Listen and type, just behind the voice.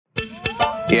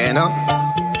Yeah, you know?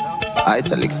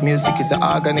 Italics music is an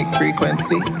organic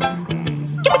frequency.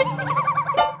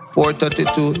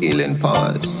 432 healing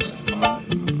powers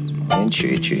in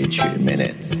 333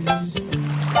 minutes.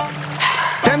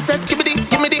 Them says, skibbity,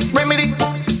 give me the remedy.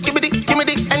 Skibbity, give me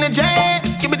the energy.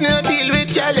 Skibbity, no deal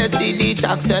with jealousy.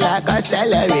 Detox you like a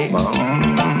celery.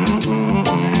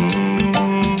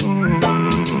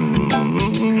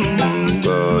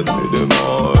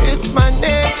 It's my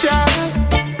nature,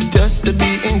 just to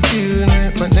be in tune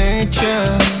with my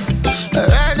nature. I'd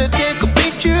rather take a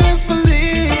picture and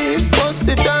leave, post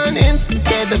it on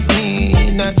instead of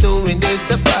me not doing this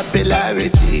for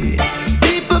popularity.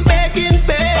 People begging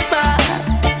favor,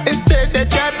 instead they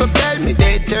try to propel me,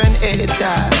 they turn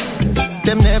haters.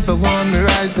 Them never want me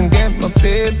rise and get my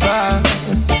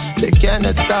papers. They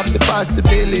cannot stop the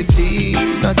possibility,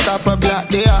 not stop or block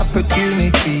the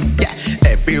opportunity. Yes,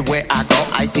 everywhere I go,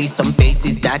 I see some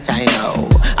faces that I know.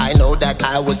 I know that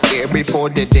I was here before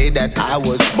the day that I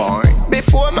was born.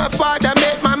 Before my father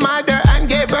met my mother and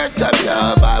gave her some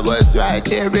love, I was right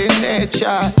here in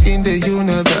nature, in the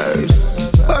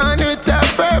universe. Born with a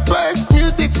purpose,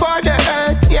 music for the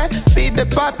earth, yeah. Feed the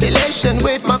population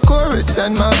with my chorus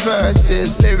and my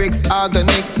verses. Lyrics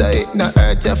organic, so it not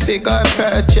hurt your figure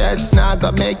purchase. Now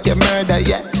gonna make you murder,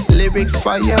 yeah. Lyrics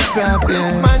for your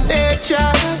problems. It's my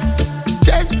nature,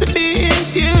 just to be in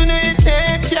tune with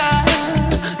nature.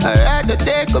 I'd rather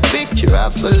take a picture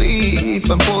of a leaf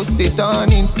and post it on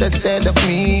Insta instead of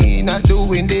me not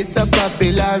doing this for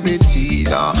popularity.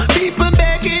 No, people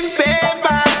begging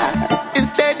favors,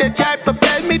 instead they try to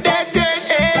propel me, they turn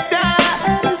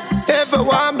haters. Ever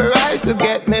want me rise to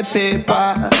get me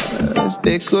papers?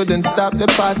 They couldn't stop the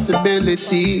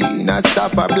possibility, not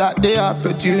stop or block the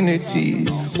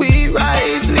opportunities. We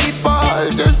rise, we fall,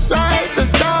 just like the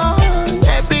sun.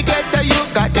 Every ghetto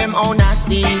you got them own a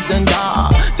season,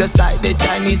 dog. Just like the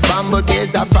Chinese bamboo,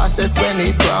 there's a process when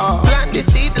it grows. Plant the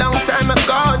seed long time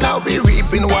ago, now we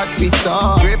reaping what we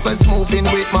saw. Rivers moving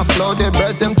with my flow, the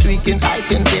birds them tweaking, I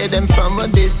can hear them from a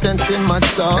distance in my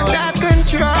soul. And I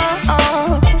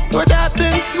control what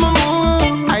happens to my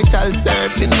mood. I tell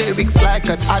surfing lyrics like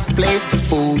a hot plate of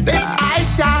food. It's I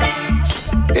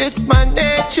it's my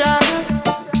nature,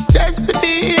 just to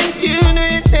be in tune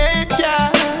with nature.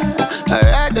 I'd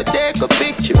rather take a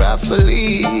picture of a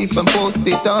leaf and post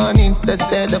it on Insta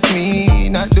instead of me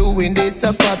not doing this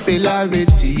for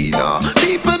popularity. No,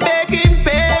 people begging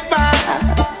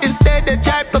favors, instead they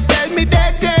try to propel me,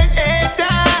 they turn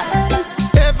haters.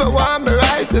 Ever want me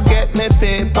rise to get me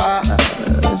papers?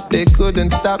 They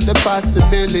couldn't stop the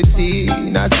possibility,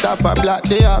 not stop or block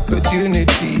the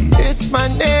opportunity. It's my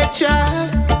nature,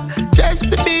 just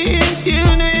to be in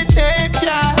tune with nature.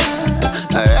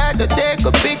 I'd rather take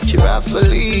a picture of a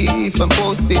leaf and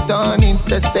post it on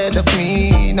Insta instead of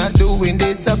me not doing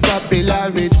this for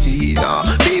popularity. No,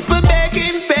 people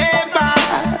begging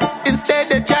favors, instead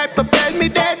they try to propel me,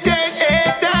 they turn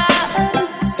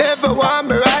haters. Ever want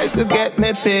me rise to get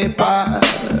me papers?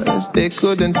 They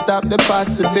couldn't stop the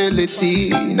possibility,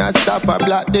 not stop or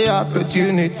block the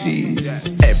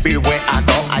opportunities. Everywhere I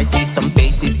go, I see some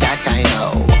faces that I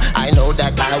know. I know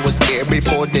that I was here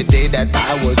before the day that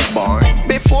I was born.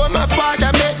 Before